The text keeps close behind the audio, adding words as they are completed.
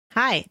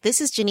Hi,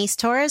 this is Janice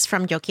Torres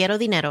from Yo Quiero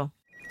Dinero.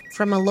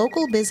 From a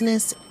local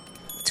business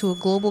to a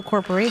global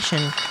corporation,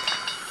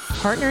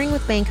 partnering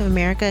with Bank of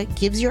America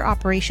gives your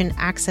operation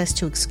access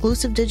to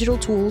exclusive digital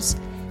tools,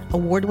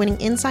 award-winning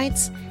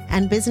insights,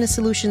 and business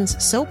solutions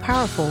so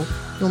powerful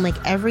you'll make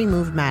every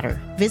move matter.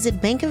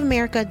 Visit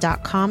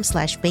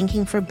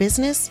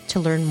bankofamerica.com/bankingforbusiness to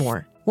learn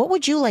more. What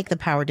would you like the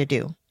power to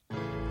do?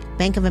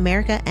 Bank of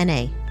America,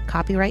 N.A.,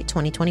 copyright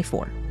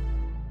 2024.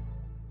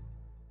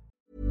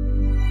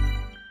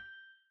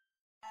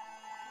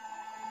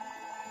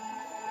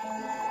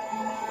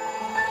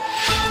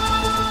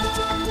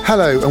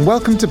 Hello and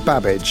welcome to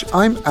Babbage.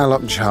 I'm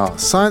Alok Jha,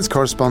 science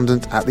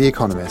correspondent at The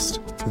Economist.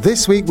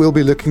 This week we'll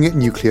be looking at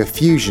nuclear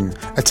fusion,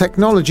 a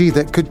technology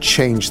that could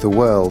change the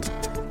world.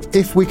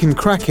 If we can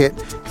crack it,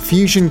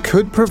 fusion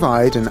could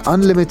provide an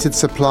unlimited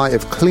supply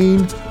of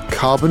clean,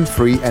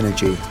 carbon-free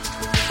energy.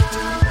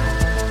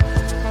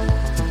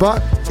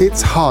 But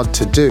it's hard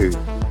to do.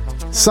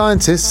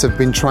 Scientists have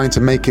been trying to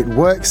make it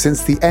work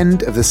since the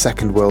end of the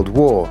Second World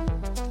War.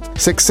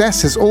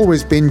 Success has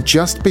always been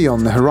just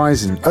beyond the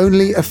horizon,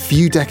 only a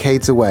few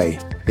decades away.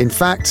 In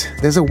fact,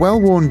 there's a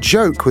well-worn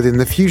joke within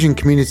the fusion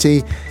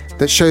community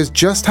that shows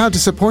just how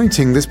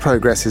disappointing this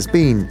progress has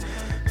been.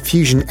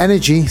 Fusion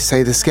energy,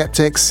 say the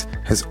skeptics,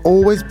 has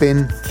always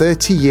been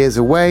 30 years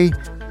away,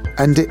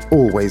 and it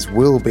always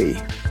will be.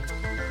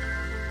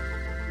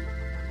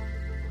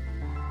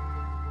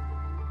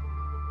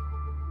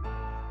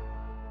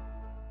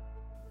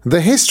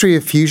 The history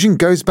of fusion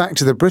goes back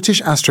to the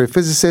British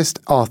astrophysicist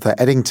Arthur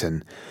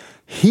Eddington.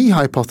 He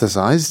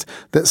hypothesized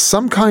that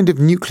some kind of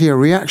nuclear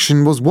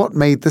reaction was what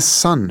made the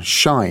sun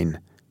shine.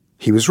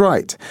 He was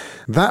right.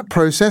 That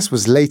process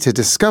was later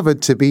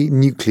discovered to be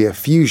nuclear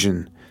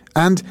fusion.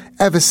 And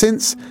ever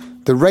since,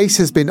 the race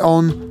has been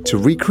on to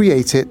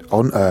recreate it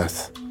on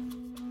Earth.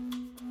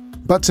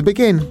 But to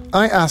begin,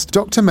 I asked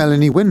Dr.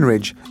 Melanie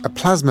Winridge, a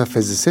plasma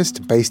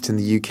physicist based in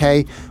the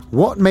UK,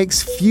 what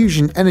makes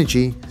fusion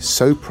energy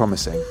so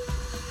promising.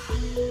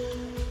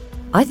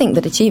 I think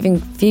that achieving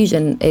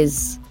fusion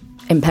is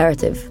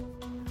imperative.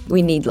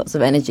 We need lots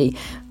of energy.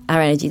 Our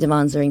energy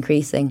demands are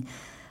increasing.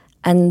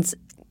 And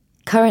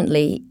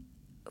currently,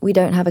 we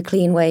don't have a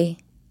clean way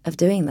of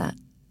doing that.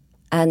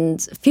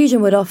 And fusion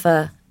would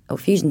offer, or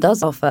fusion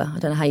does offer, I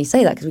don't know how you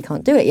say that because we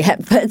can't do it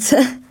yet, but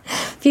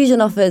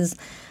fusion offers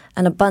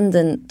an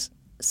abundant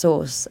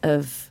source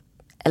of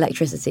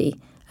electricity,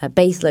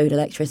 baseload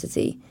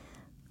electricity,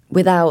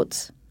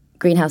 without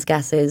greenhouse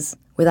gases,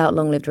 without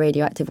long-lived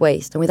radioactive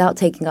waste, and without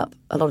taking up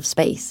a lot of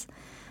space.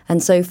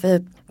 And so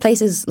for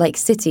places like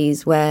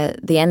cities where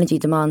the energy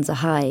demands are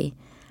high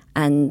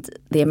and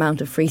the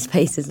amount of free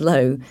space is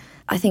low,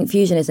 I think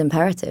fusion is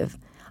imperative.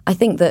 I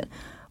think that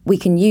we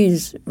can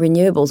use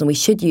renewables, and we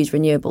should use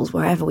renewables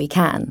wherever we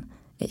can.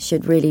 It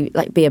should really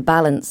be a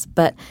balance,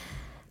 but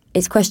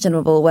it's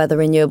questionable whether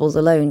renewables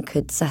alone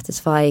could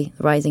satisfy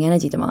rising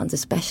energy demands,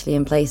 especially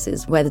in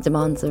places where the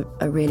demands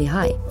are really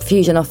high.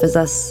 Fusion offers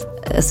us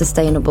a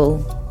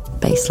sustainable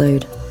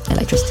baseload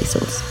electricity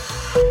source.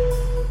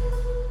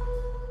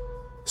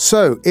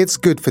 So, it's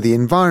good for the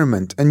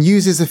environment and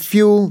uses a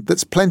fuel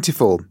that's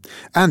plentiful.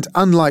 And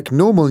unlike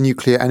normal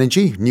nuclear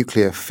energy,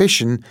 nuclear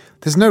fission,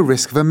 there's no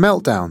risk of a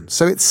meltdown,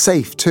 so it's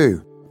safe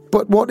too.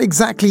 But what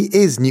exactly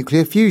is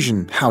nuclear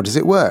fusion? How does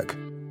it work?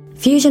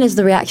 Fusion is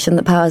the reaction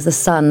that powers the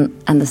sun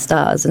and the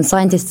stars, and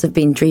scientists have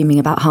been dreaming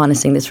about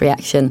harnessing this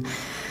reaction,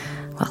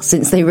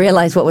 since they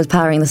realised what was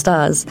powering the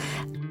stars.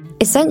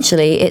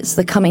 Essentially, it's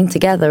the coming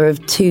together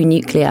of two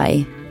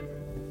nuclei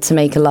to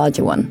make a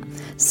larger one.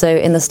 So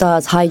in the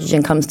stars,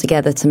 hydrogen comes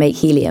together to make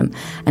helium,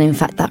 and in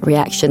fact that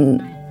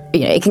reaction,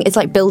 it's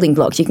like building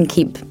blocks. You can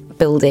keep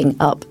building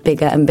up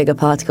bigger and bigger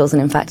particles,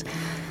 and in fact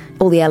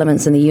all the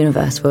elements in the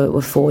universe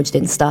were forged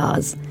in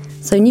stars.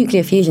 So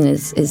nuclear fusion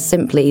is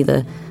simply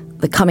the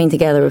coming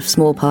together of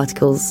small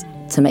particles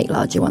to make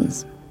larger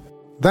ones.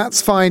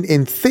 That's fine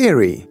in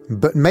theory,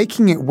 but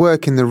making it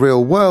work in the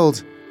real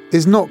world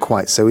is not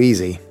quite so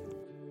easy.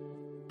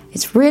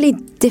 It's really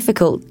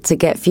difficult to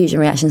get fusion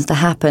reactions to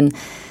happen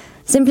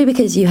simply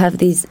because you have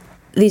these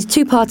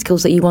two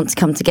particles that you want to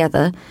come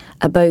together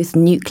are both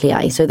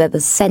nuclei, so they're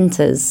the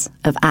centres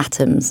of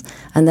atoms,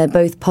 and they're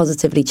both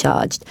positively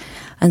charged.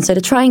 And so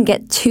to try and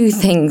get two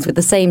things with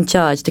the same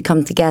charge to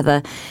come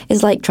together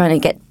is like trying to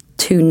get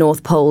two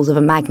north poles of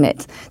a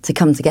magnet to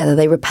come together.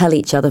 They repel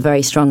each other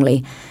very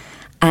strongly.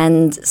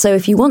 And so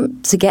if you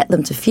want to get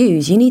them to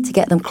fuse, you need to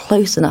get them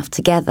close enough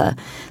together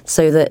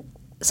so that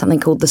something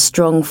called the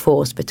strong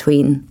force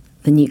between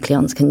the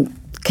nucleons can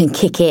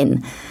kick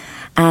in.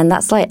 And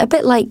that's a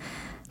bit like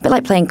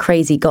playing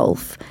crazy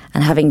golf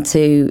and having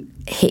to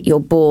hit your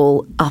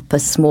ball up a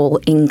small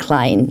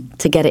incline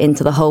to get it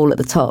into the hole at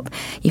the top.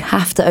 You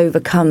have to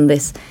overcome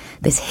this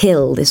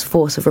hill, this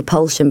force of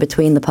repulsion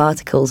between the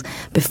particles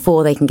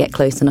before they can get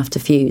close enough to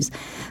fuse.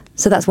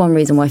 So that's one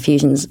reason why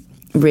fusion's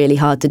really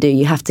hard to do.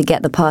 You have to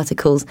get the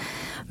particles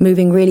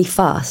moving really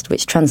fast,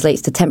 which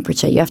translates to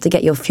temperature. You have to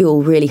get your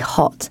fuel really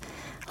hot,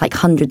 like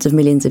hundreds of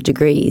millions of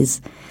degrees,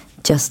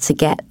 just to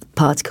get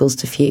particles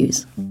to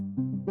fuse.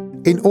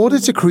 In order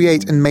to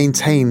create and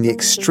maintain the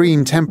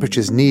extreme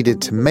temperatures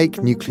needed to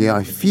make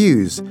nuclei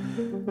fuse,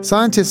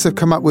 scientists have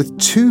come up with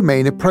two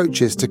main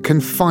approaches to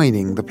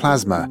confining the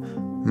plasma: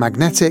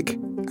 magnetic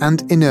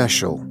and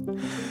inertial.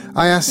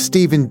 I asked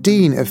Stephen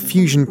Dean of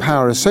Fusion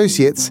Power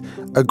Associates,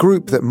 a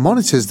group that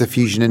monitors the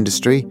fusion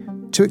industry,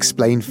 to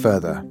explain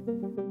further.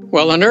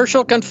 Well,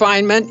 inertial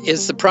confinement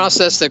is the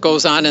process that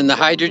goes on in the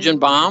hydrogen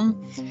bomb.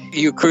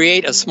 You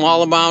create a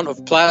small amount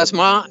of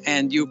plasma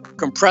and you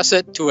compress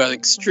it to an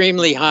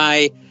extremely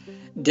high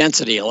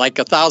density, like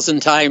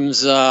 1,000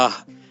 times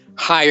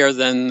higher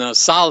than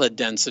solid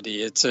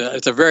density. It's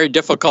a very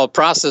difficult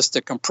process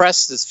to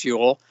compress this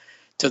fuel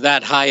to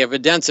that high of a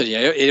density.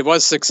 It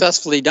was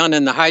successfully done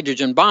in the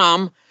hydrogen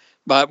bomb,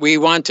 but we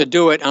want to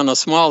do it on a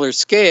smaller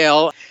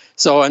scale.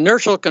 So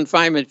inertial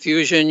confinement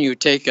fusion, you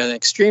take an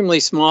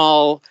extremely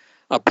small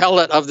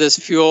pellet of this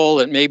fuel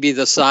that may be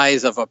the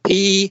size of a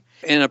pea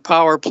in a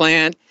power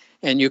plant,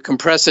 and you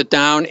compress it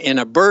down in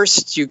a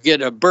burst. You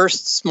get a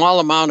burst, small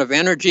amount of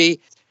energy.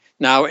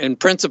 Now, in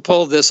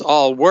principle, this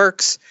all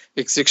works.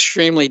 It's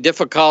extremely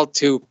difficult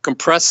to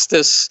compress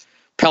this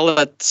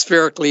pellet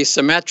spherically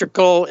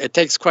symmetrical. It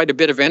takes quite a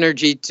bit of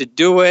energy to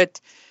do it.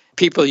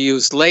 People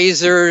use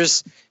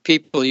lasers.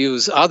 People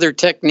use other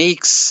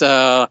techniques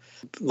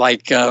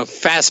like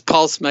fast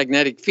pulse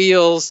magnetic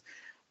fields.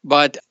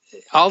 But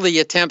all the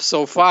attempts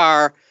so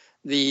far,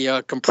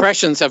 the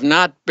compressions have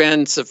not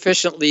been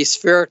sufficiently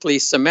spherically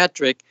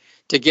symmetric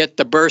to get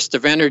the burst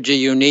of energy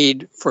you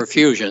need for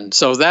fusion.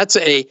 So that's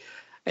a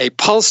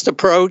pulsed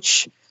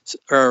approach,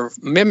 or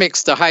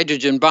mimics the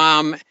hydrogen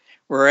bomb,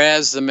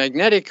 whereas the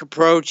magnetic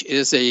approach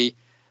is a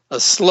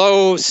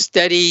slow,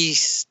 steady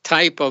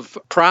type of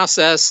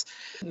process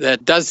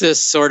that does this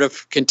sort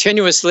of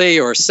continuously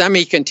or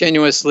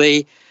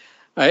semi-continuously.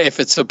 If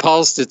it's a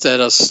pulse, it's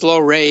at a slow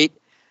rate.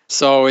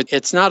 So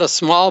it's not a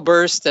small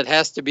burst that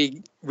has to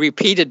be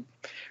repeated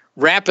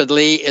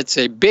rapidly. It's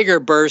a bigger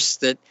burst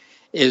that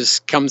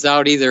comes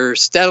out either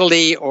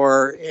steadily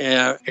or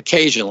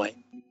occasionally.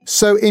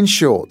 So in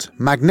short,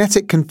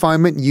 magnetic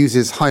confinement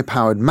uses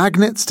high-powered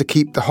magnets to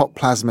keep the hot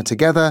plasma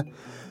together,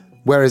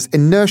 whereas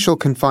inertial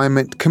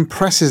confinement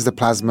compresses the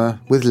plasma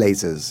with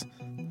lasers.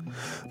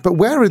 But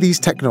where are these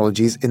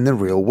technologies in the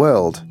real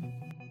world?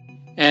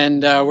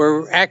 And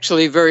we're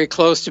actually very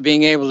close to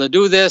being able to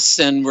do this,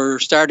 and we're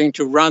starting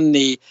to run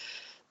the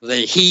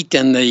heat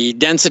and the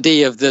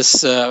density of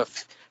this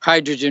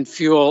hydrogen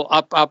fuel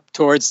up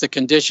towards the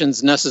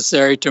conditions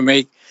necessary to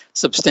make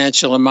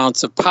substantial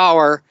amounts of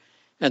power.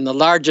 And the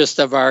largest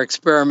of our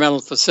experimental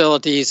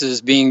facilities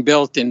is being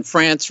built in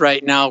France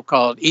right now,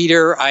 called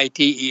ITER,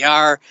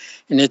 ITER,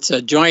 and it's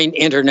a joint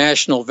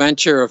international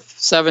venture of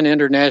 7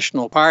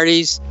 international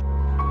parties.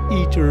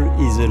 ITER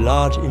is a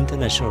large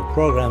international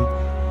program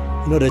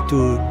in order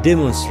to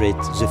demonstrate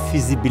the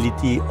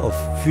feasibility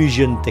of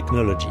fusion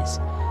technologies.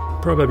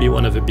 Probably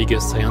one of the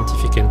biggest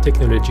scientific and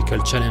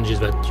technological challenges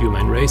that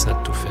human race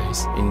had to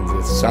face. In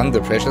the sun, the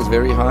pressure is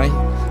very high.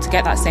 To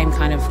get that same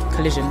kind of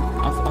collision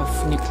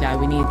of nuclei,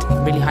 we need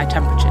really high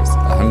temperatures.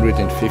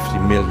 150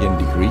 million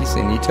degrees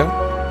in ITER.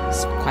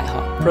 It's quite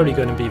hot. Probably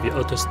going to be the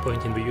hottest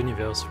point in the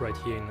universe right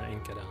here in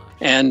Cadarache.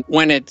 And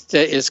when it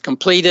is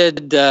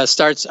completed,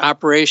 starts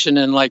operation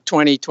in like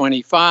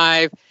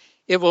 2025,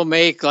 it will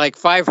make like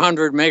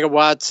 500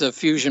 megawatts of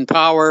fusion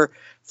power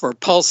for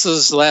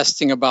pulses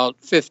lasting about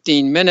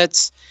 15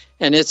 minutes.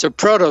 And it's a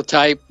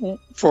prototype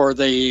for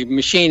the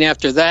machine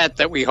after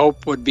that we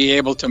hope would be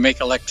able to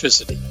make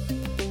electricity.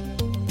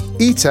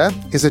 ITER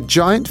is a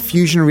giant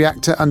fusion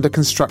reactor under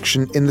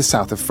construction in the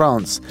south of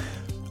France.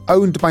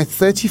 Owned by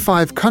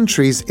 35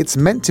 countries, it's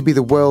meant to be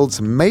the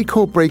world's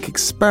make-or-break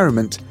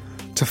experiment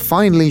to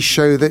finally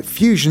show that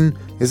fusion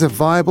is a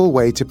viable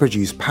way to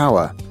produce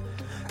power.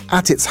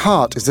 At its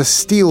heart is a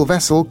steel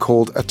vessel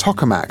called a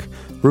tokamak.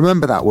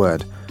 Remember that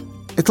word.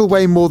 It'll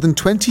weigh more than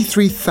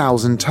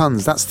 23,000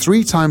 tons. That's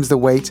 3 times the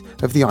weight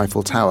of the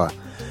Eiffel Tower.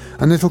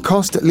 And it'll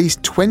cost at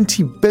least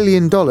 $20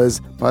 billion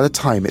by the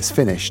time it's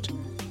finished.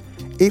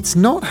 It's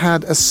not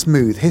had a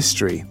smooth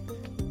history.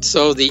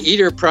 So the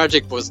ITER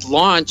project was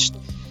launched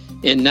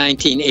in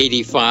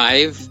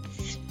 1985.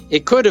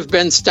 It could have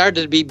been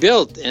started to be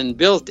built in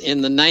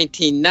the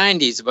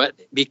 1990s, but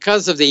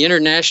because of the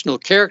international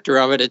character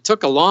of it, it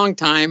took a long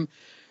time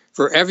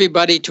for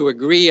everybody to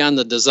agree on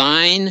the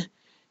design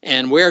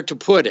and where to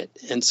put it.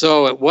 And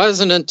so it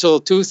wasn't until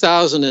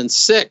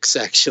 2006,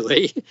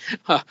 actually,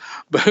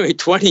 but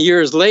 20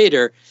 years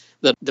later,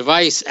 the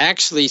device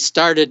actually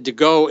started to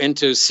go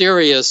into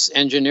serious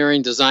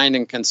engineering, design,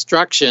 and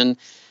construction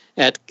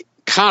at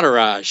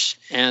Cadarache.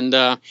 And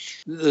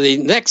the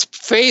next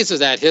phase of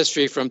that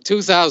history from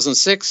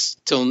 2006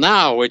 till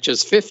now, which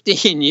is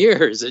 15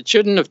 years, it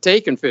shouldn't have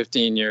taken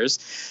 15 years.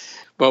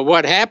 But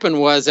what happened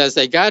was, as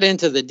they got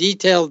into the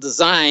detailed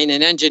design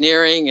and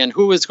engineering and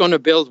who was going to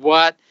build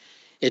what,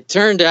 it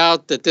turned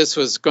out that this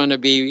was going to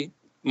be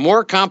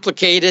more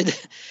complicated.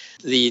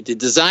 The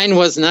design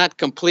was not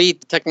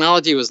complete. The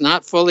technology was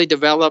not fully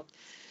developed.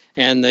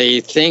 And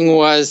the thing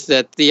was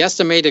that the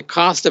estimated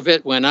cost of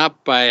it went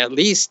up by at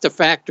least a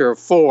factor of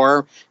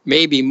 4,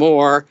 maybe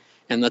more,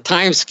 and the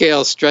time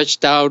scale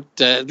stretched out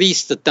at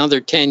least another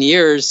 10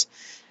 years.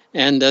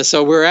 And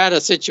so we're at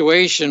a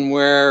situation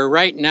where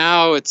right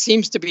now it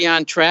seems to be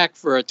on track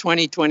for a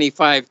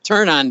 2025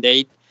 turn-on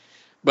date,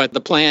 but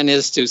the plan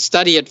is to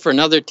study it for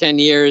another 10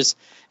 years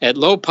at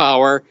low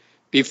power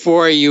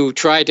before you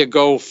try to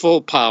go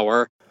full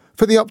power.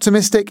 For the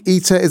optimistic,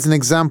 ITER is an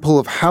example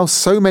of how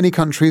so many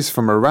countries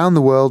from around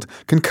the world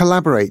can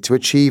collaborate to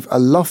achieve a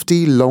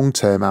lofty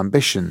long-term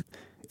ambition.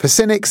 For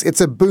cynics,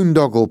 it's a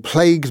boondoggle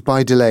plagued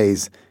by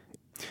delays.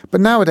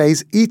 But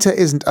nowadays, ITER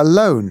isn't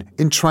alone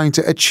in trying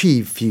to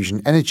achieve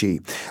fusion energy.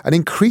 An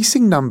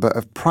increasing number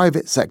of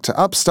private sector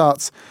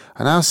upstarts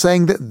are now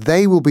saying that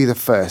they will be the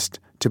first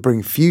to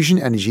bring fusion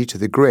energy to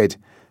the grid,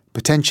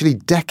 potentially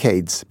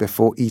decades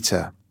before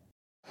ITER.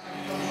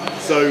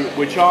 So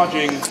we're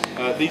charging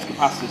these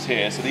capacitors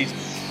here, so these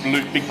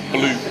big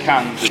blue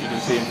cans that you can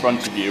see in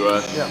front of you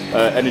are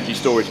energy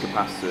storage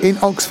capacitors. In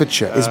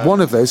Oxfordshire is one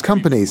of those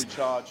companies,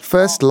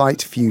 First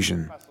Light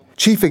Fusion.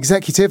 Chief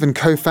Executive and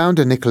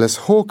co-founder Nicholas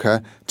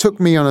Hawker took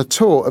me on a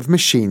tour of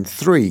Machine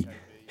 3,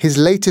 his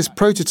latest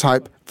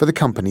prototype for the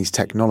company's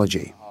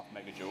technology.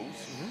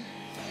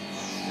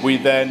 We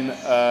then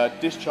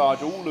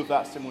discharge all of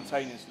that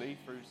simultaneously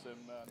through some...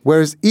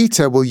 Whereas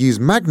ITER will use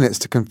magnets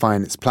to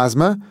confine its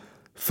plasma,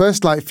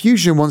 First Light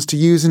Fusion wants to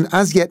use an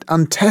as-yet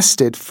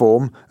untested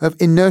form of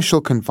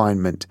inertial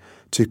confinement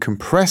to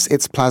compress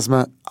its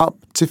plasma up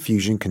to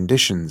fusion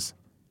conditions.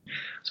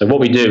 So what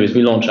we do is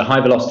we launch a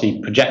high-velocity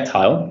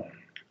projectile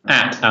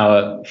at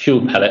our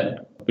fuel pellet,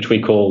 which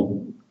we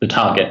call the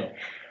target.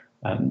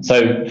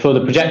 So for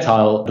the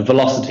projectile, the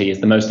velocity is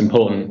the most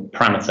important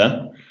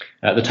parameter.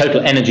 The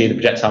total energy of the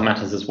projectile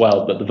matters as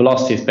well, but the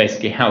velocity is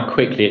basically how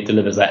quickly it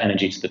delivers that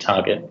energy to the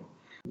target.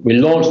 We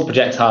launch the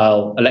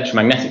projectile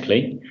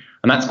electromagnetically,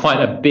 and that's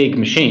quite a big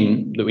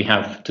machine that we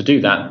have to do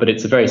that, but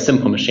it's a very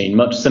simple machine,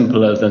 much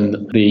simpler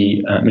than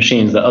the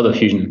machines that other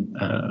fusion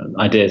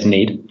ideas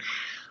need.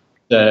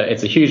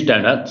 It's a huge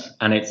donut,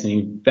 and it's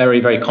a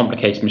very, very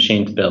complicated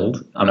machine to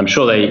build. And I'm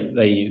sure that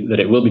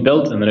it will be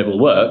built and that it will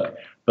work,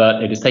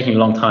 but it is taking a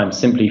long time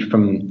simply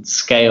from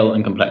scale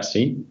and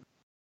complexity.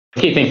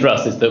 The key thing for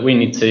us is that we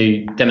need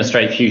to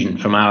demonstrate fusion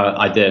from our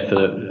idea for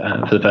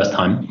the first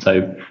time.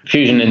 So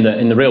fusion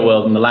in the real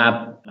world, in the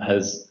lab,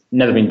 has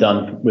never been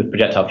done with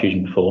projectile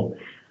fusion before.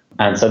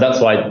 And so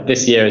that's why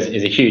this year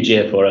is a huge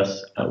year for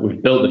us.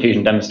 We've built the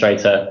fusion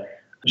demonstrator,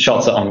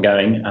 shots are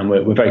ongoing, and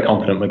we're very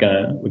confident we're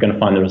going to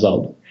find the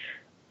result.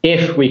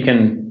 If we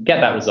can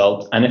get that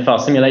result, and if our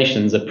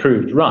simulations are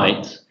proved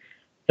right,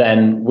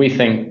 then we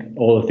think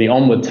all of the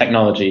onward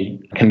technology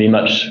can be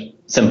much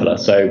simpler.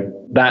 So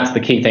that's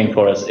the key thing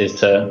for us, is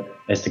to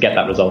get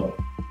that result.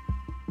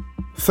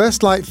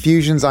 First Light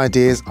Fusion's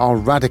ideas are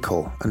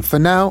radical and for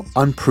now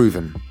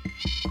unproven.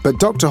 But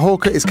Dr.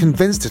 Hawker is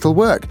convinced it'll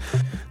work.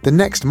 The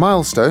next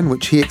milestone,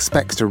 which he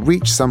expects to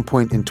reach some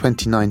point in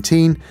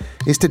 2019,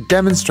 is to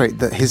demonstrate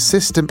that his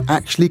system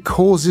actually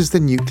causes the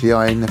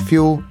nuclei in the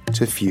fuel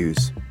to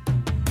fuse.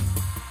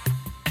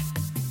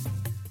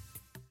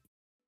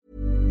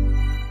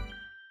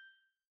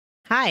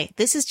 Hi,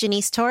 this is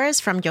Janice Torres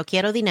from Yo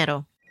Quiero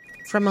Dinero.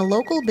 From a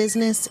local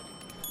business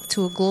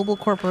to a global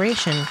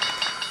corporation,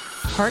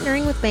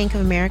 partnering with Bank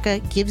of America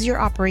gives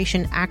your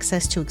operation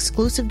access to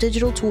exclusive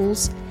digital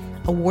tools,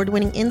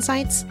 award-winning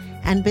insights,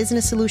 and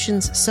business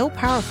solutions so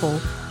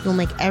powerful you'll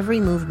make every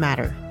move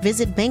matter.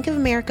 Visit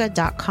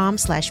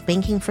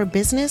bankofamerica.com/banking for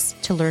business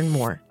to learn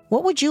more.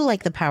 What would you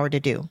like the power to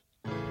do?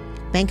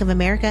 Bank of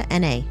America,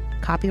 N.A.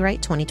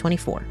 Copyright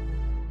 2024.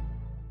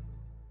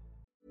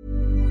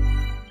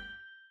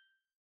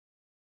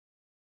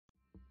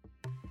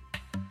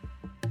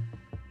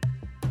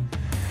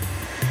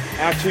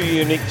 Our two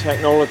unique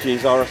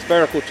technologies are a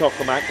spherical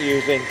tokamak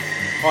using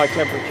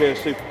high-temperature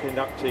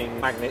superconducting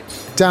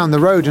magnets. Down the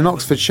road in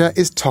Oxfordshire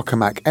is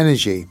Tokamak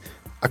Energy,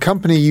 a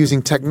company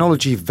using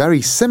technology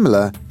very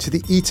similar to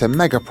the ITER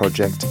mega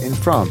project in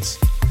France.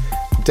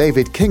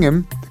 David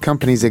Kingham, the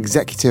company's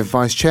executive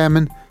vice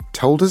chairman,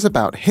 told us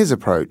about his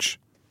approach.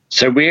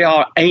 So we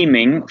are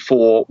aiming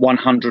for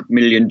 100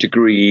 million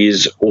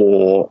degrees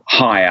or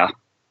higher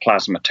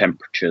plasma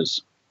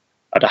temperatures.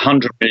 At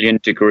 100 million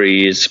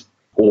degrees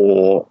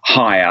or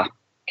higher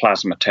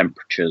plasma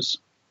temperatures.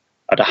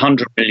 At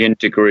 100 million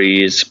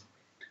degrees,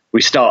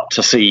 we start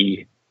to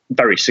see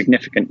very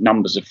significant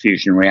numbers of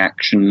fusion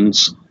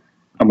reactions,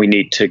 and we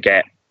need to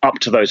get up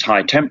to those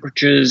high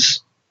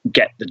temperatures,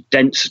 get the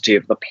density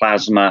of the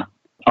plasma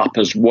up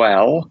as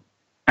well,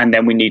 and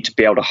then we need to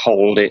be able to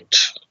hold it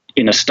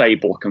in a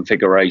stable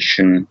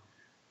configuration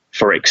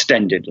for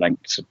extended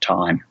lengths of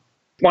time.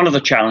 One of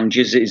the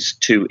challenges is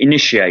to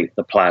initiate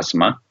the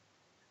plasma,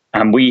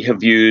 and we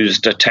have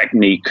used a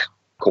technique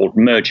called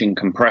merging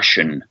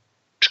compression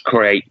to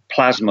create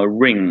plasma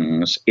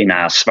rings in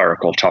our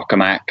spherical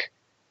tokamak,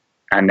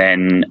 and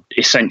then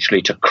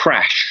essentially to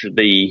crash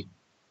the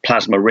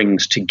plasma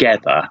rings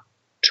together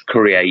to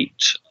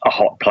create a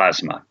hot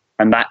plasma.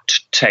 And that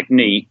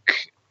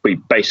technique be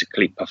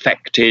basically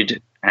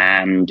perfected,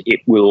 and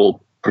it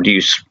will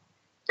produce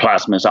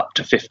plasmas up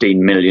to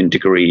 15 million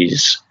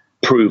degrees,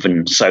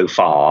 proven so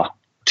far.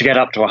 To get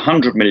up to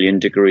 100 million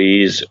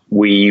degrees,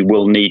 we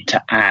will need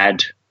to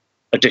add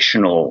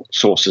additional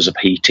sources of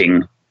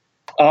heating.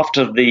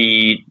 After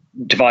the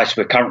device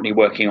we're currently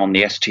working on,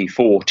 the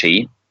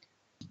ST40,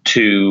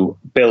 to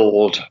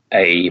build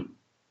a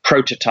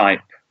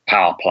prototype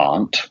power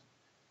plant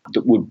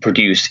that would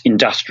produce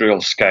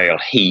industrial scale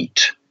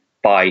heat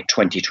by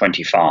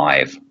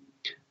 2025.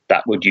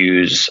 That would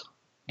use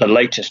the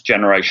latest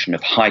generation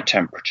of high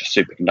temperature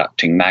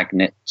superconducting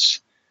magnets,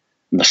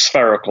 the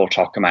spherical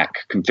tokamak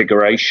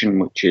configuration,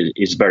 which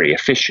is very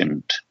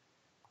efficient.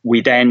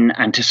 We then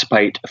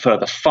anticipate a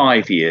further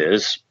 5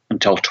 years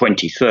until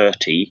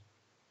 2030,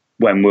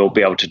 when we'll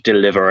be able to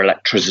deliver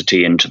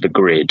electricity into the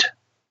grid.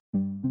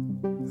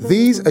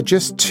 These are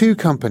just 2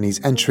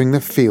 companies entering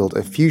the field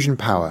of fusion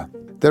power.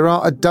 There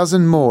are a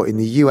dozen more in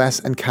the US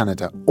and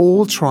Canada,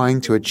 all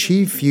trying to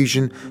achieve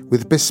fusion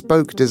with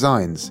bespoke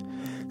designs.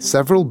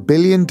 Several $1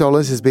 billion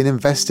has been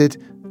invested,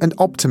 and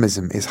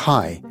optimism is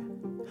high.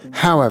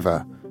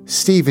 However,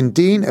 Stephen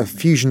Dean of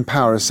Fusion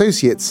Power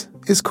Associates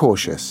is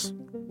cautious.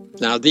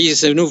 Now,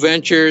 these new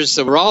ventures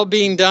are all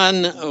being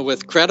done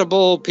with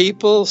credible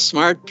people,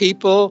 smart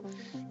people.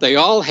 They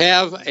all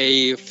have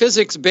a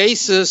physics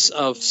basis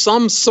of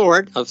some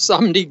sort, of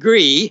some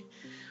degree.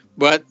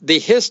 But the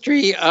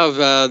history of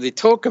the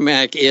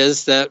tokamak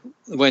is that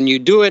when you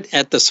do it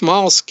at the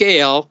small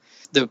scale,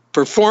 the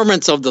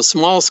performance of the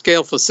small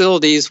scale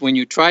facilities, when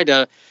you try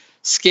to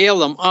scale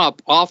them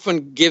up,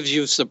 often gives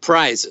you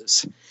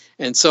surprises.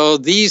 And so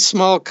these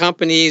small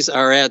companies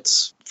are at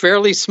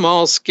fairly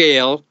small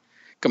scale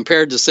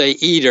compared to, say,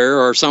 ITER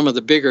or some of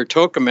the bigger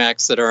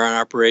tokamaks that are in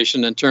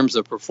operation in terms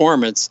of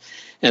performance.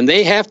 And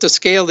they have to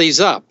scale these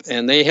up.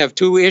 And they have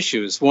 2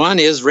 issues. One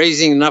is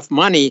raising enough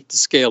money to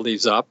scale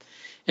these up.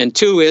 And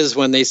 2 is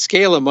when they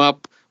scale them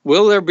up,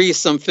 will there be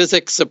some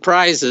physics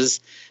surprises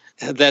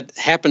that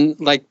happen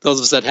like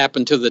those that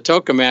happened to the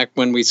tokamak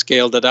when we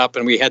scaled it up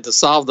and we had to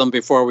solve them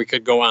before we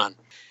could go on?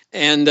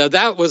 And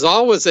that was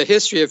always the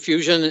history of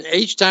fusion. And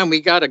each time we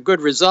got a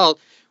good result,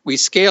 we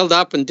scaled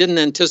up and didn't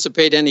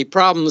anticipate any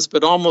problems,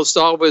 but almost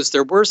always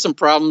there were some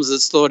problems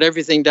that slowed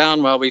everything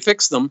down while we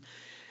fixed them.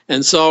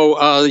 And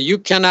so you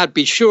cannot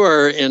be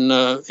sure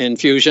in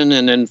fusion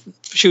and in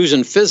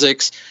fusion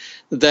physics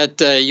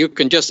that you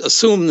can just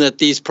assume that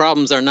these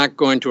problems are not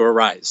going to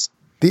arise.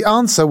 The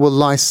answer will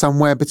lie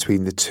somewhere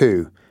between the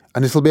 2,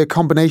 and it'll be a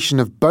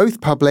combination of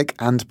both public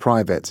and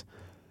private.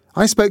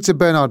 I spoke to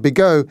Bernard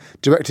Bigot,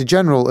 Director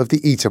General of the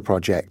ITER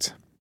project.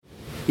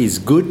 It's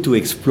good to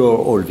explore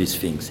all these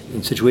things.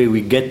 In such a way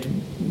we get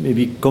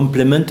maybe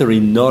complementary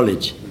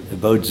knowledge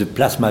about the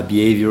plasma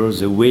behavior,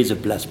 the way the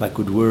plasma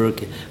could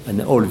work,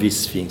 and all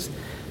these things.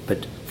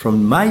 But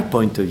from my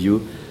point of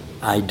view,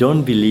 I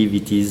don't believe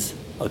it is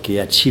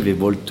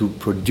achievable to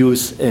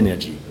produce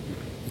energy.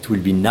 It will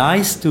be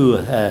nice to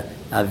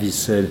have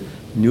this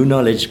new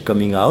knowledge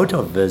coming out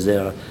of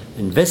their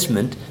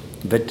investment,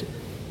 but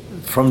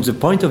from the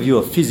point of view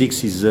of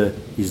physics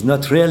is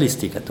not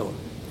realistic at all.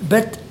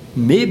 But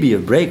maybe a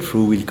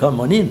breakthrough will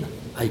come on in.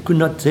 I could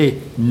not say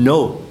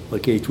no.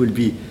 It will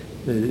be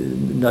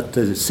not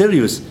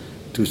serious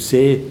to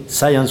say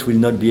science will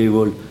not be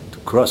able to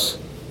cross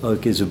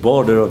the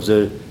border of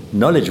the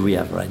knowledge we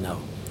have right now.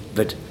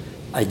 But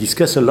I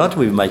discuss a lot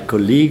with my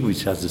colleague,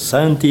 which are the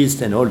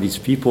scientists and all these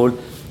people,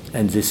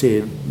 and they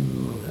say,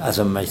 as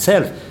of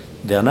myself,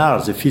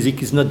 Bernard, the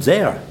physics is not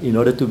there in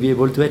order to be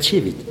able to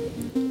achieve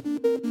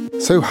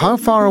it. So how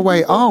far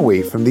away are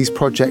we from these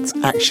projects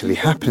actually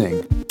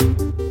happening?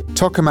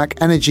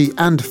 Tokamak Energy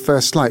and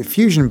First Light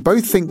Fusion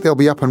both think they'll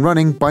be up and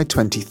running by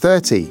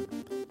 2030.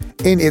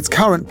 In its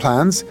current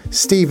plans,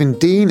 Stephen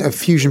Dean of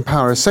Fusion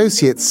Power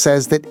Associates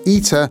says that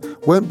ITER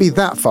won't be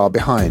that far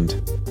behind.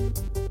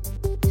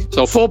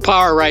 So full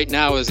power right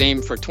now is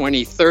aimed for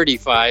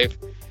 2035,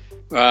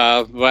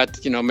 but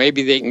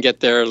maybe they can get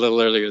there a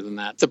little earlier than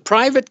that. The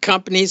private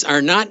companies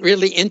are not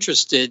really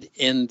interested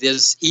in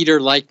this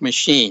ITER-like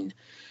machine.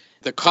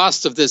 The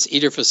cost of this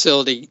ITER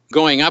facility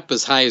going up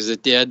as high as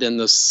it did, and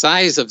the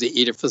size of the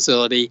ITER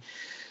facility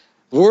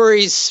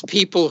worries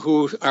people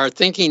who are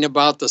thinking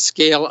about the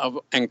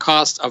scale and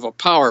cost of a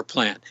power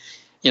plant.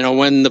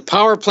 When the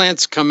power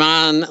plants come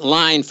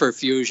online for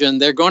fusion,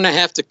 they're going to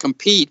have to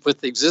compete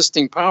with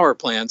existing power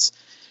plants.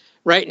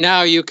 Right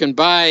now, you can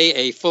buy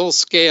a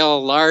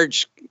full-scale,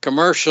 large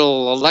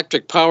commercial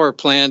electric power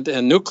plant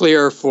and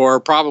nuclear for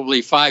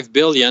probably $5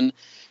 billion,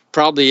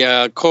 probably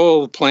a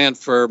coal plant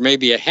for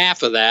maybe a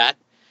half of that.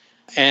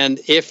 And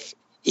if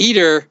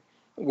ITER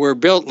were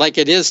built like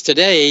it is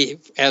today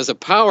as a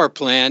power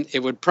plant, it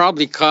would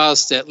probably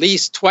cost at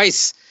least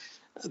twice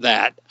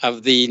that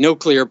of the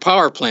nuclear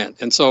power plant.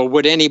 And so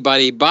would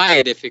anybody buy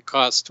it if it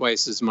costs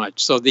twice as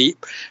much? So the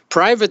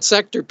private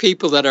sector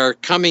people that are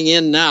coming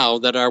in now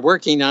that are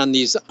working on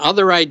these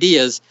other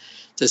ideas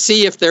to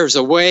see if there's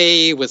a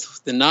way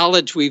with the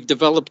knowledge we've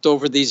developed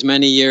over these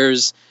many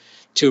years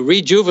to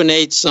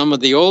rejuvenate some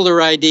of the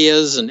older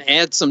ideas and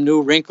add some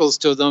new wrinkles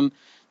to them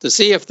to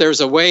see if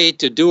there's a way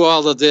to do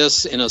all of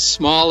this in a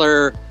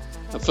smaller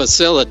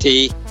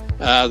facility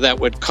that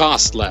would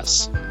cost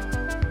less.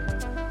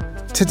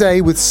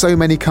 Today, with so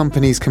many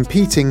companies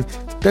competing,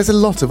 there's a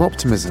lot of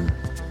optimism.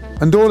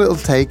 And all it'll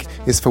take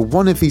is for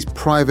one of these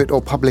private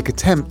or public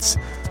attempts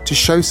to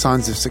show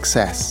signs of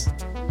success.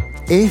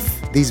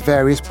 If these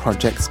various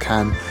projects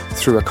can,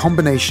 through a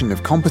combination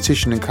of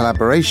competition and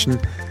collaboration,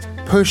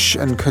 push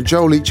and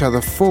cajole each other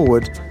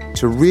forward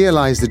to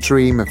realise the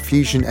dream of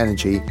fusion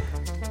energy,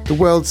 the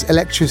world's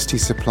electricity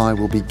supply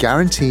will be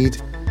guaranteed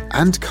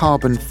and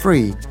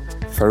carbon-free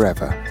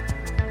forever.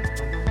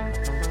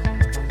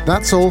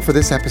 That's all for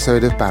this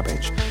episode of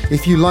Babbage.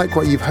 If you like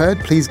what you've heard,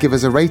 please give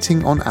us a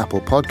rating on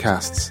Apple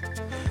Podcasts.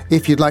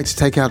 If you'd like to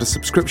take out a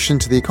subscription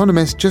to The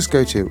Economist, just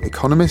go to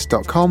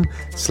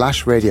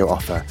economist.com/radio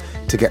offer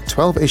to get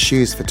 12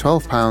 issues for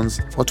 £12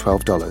 or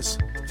 $12.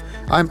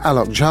 I'm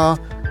Alok Jha,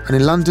 and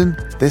in London,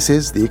 this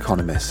is The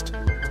Economist.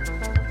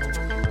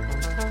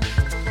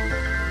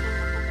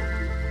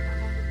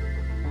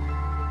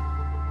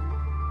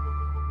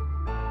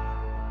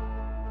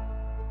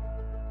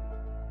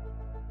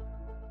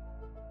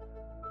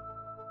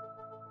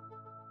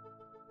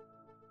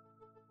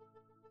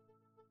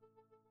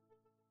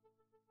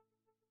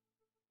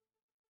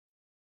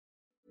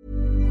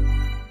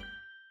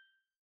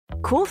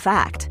 Cool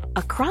fact,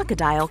 a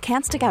crocodile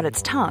can't stick out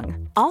its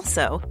tongue.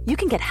 Also, you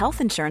can get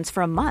health insurance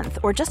for a month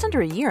or just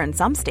under a year in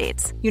some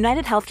states.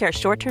 United Healthcare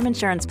short-term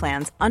insurance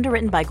plans,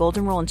 underwritten by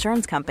Golden Rule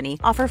Insurance Company,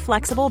 offer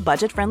flexible,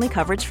 budget-friendly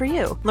coverage for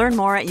you. Learn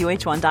more at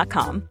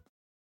uh1.com.